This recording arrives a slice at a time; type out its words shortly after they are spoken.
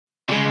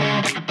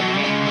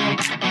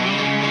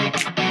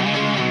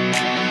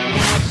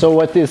So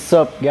what is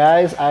up,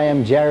 guys? I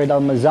am Jared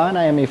Almazan.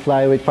 I am a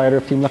flyweight fighter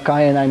of Team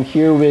Lakay, and I'm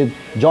here with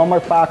Jomar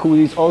Paac, who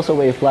is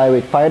also a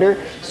flyweight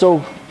fighter.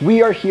 So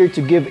we are here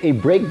to give a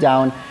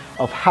breakdown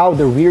of how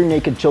the rear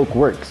naked choke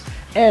works,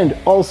 and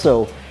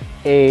also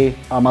a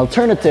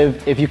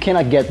alternative if you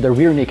cannot get the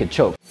rear naked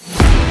choke.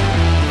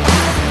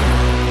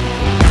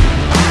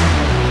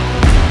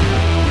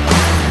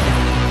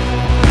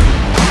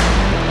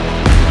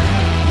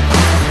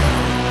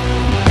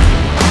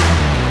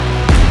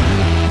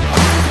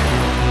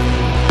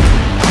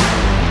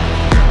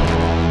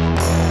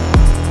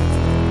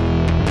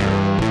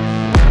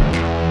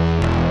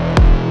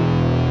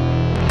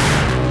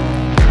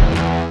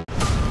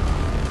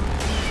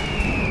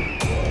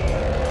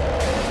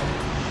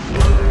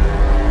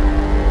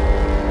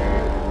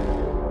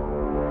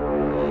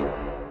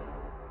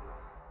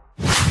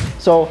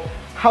 So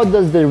how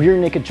does the rear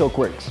naked choke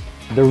works?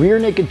 The rear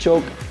naked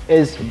choke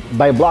is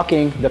by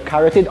blocking the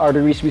carotid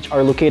arteries, which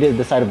are located at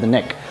the side of the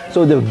neck.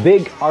 So the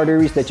big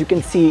arteries that you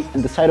can see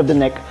in the side of the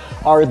neck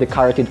are the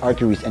carotid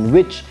arteries, and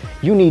which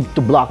you need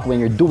to block when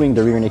you're doing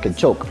the rear naked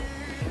choke.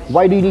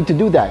 Why do you need to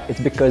do that? It's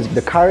because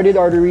the carotid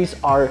arteries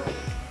are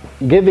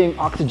giving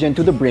oxygen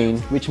to the brain,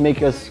 which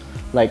make us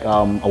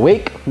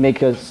awake,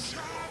 make us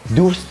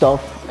do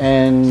stuff,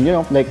 and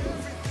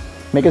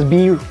make us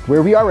be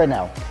where we are right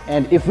now.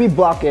 And if we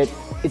block it,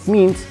 it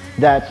means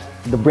that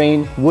the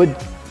brain would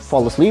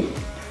fall asleep,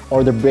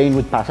 or the brain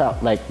would pass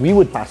out, like we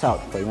would pass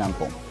out, for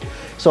example.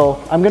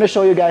 So I'm gonna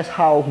show you guys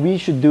how we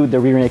should do the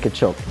rear naked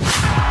choke.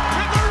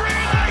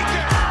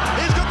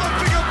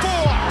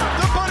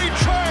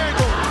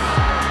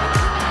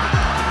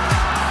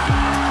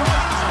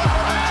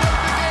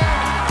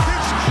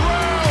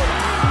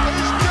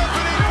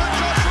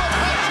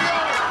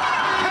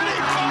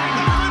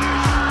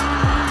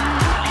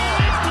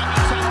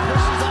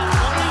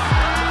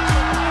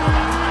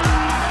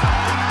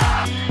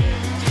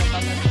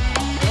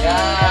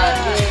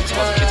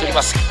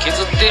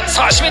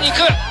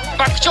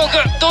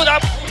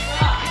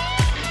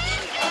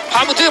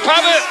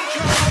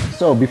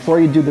 So before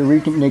you do the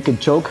rear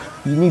naked choke,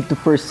 you need to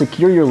first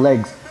secure your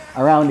legs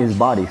around his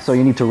body. So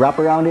you need to wrap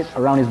around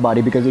his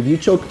body, because if you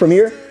choke from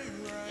here,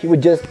 he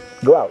would just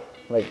go out.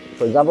 Like,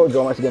 for example,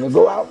 Jomar is gonna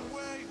go out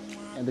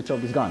and the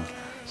choke is gone.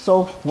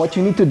 So what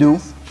you need to do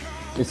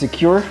is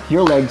secure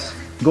your legs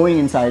going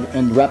inside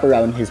and wrap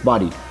around his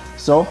body.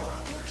 So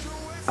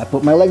I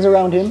put my legs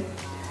around him.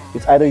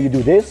 It's either you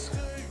do this,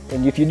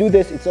 and if you do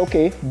this, it's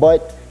okay,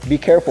 but be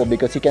careful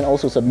because he can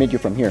also submit you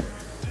from here.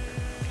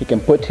 He can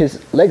put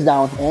his legs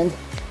down and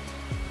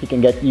he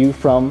can get you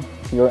from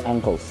your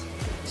ankles.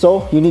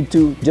 So you need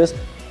to just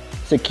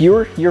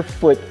secure your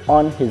foot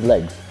on his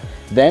legs.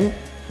 Then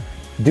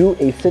do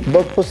a sit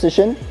buck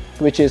position,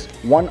 which is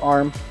one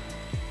arm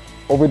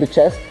over the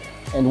chest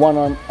and one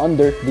arm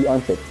under the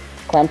armpit.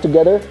 Clamp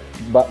together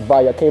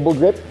via cable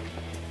grip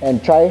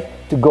and try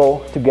to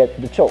go to get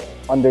the choke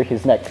under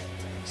his neck.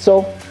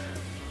 So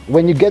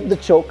when you get the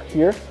choke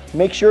here,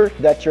 make sure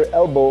that your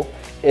elbow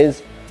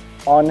is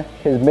on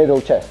his middle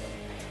chest.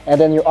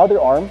 And then your other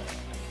arm,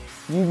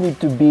 you need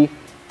to be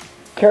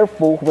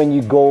careful when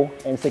you go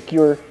and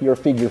secure your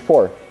figure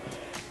 4.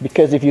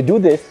 Because if you do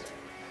this,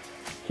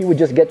 he would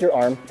just get your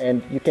arm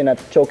and you cannot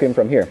choke him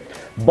from here.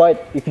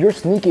 But if you're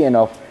sneaky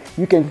enough,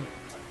 you can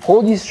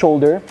hold his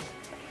shoulder,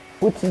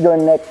 put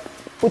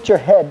your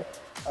head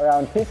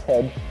around his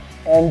head,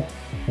 and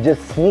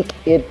just sneak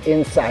it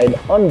inside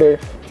under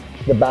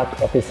the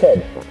back of his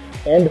head.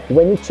 And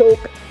when you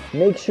choke,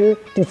 make sure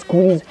to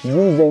squeeze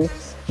using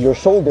your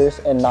shoulders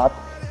and not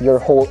your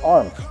whole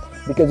arm,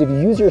 because if you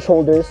use your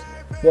shoulders,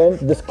 then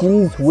the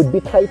squeeze would be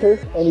tighter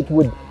and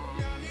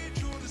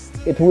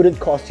it wouldn't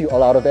cost you a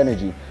lot of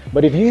energy.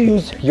 But if you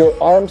use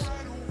your arms,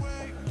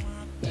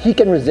 he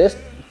can resist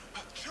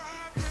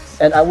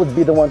and I would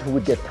be the one who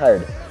would get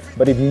tired.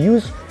 But if you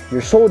use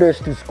your shoulders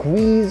to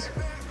squeeze,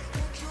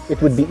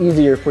 it would be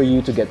easier for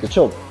you to get the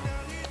choke.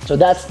 So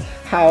that's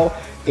how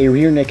a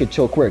rear naked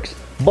choke works.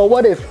 But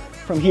what if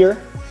from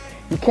here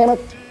you cannot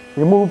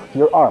remove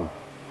your arm?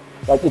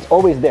 Like, it's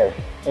always there,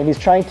 and he's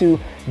trying to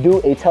do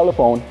a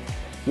telephone,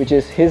 which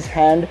is his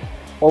hand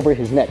over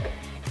his neck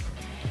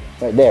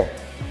right there.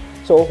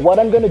 So what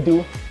I'm gonna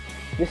do,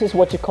 this is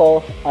what you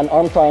call an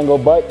arm triangle,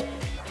 but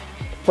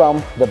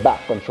from the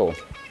back control.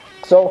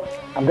 So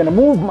I'm gonna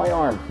move my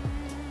arm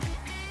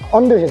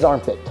under his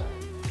armpit,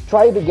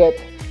 try to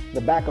get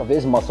the back of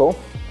his muscle,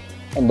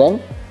 and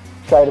then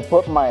try to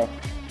put my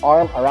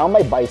arm around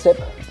my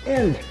bicep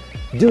and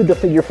do the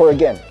figure 4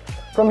 again.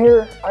 From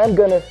here, I'm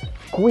gonna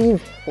squeeze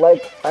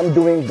like I'm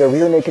doing the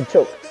rear naked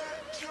choke.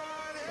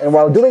 And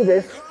while doing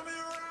this,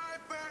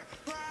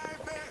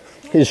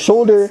 his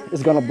shoulder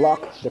is gonna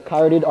block the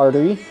carotid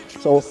artery.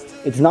 So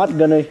I'm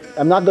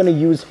not gonna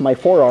use my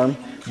forearm,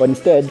 but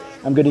instead,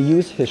 I'm gonna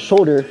use his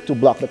shoulder to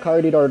block the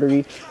carotid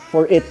artery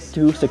for it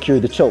to secure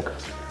the choke.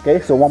 Okay,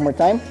 so one more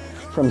time.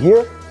 From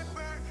here,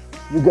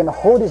 you're gonna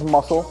hold his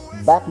muscle,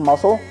 back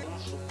muscle,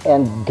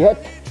 and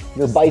get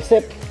your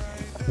bicep.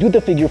 Do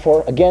the figure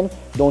 4. Again,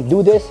 don't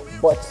do this,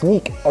 but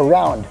sneak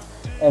around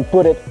and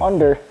put it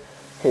under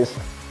his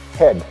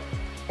head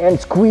and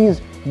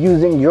squeeze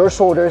using your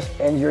shoulders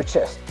and your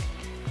chest.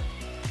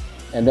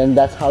 And then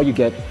that's how you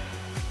get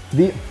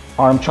the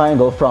arm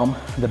triangle from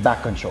the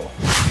back control.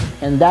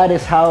 And that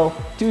is how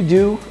to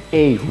do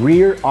a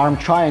rear arm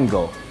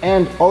triangle,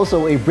 and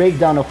also a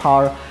breakdown of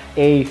how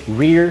a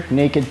rear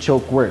naked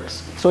choke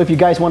works. So if you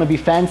guys want to be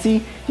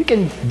fancy, you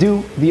can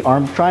do the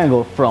arm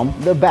triangle from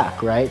the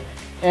back, right?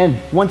 And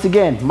once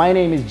again, my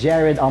name is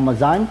Jared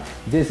Almazan.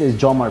 This is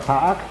Jomar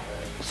Paac.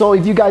 So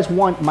if you guys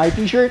want my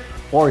t-shirt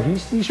or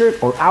his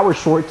t-shirt or our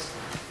shorts,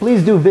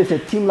 please do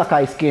visit Team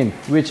Lakay Skin,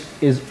 which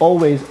is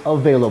always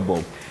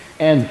available.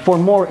 And for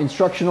more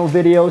instructional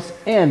videos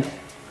and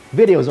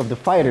videos of the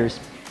fighters,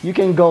 you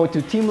can go to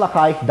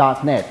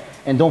teamlakay.net.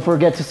 And don't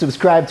forget to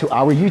subscribe to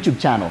our YouTube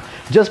channel.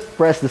 Just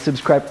press the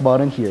subscribe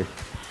button here.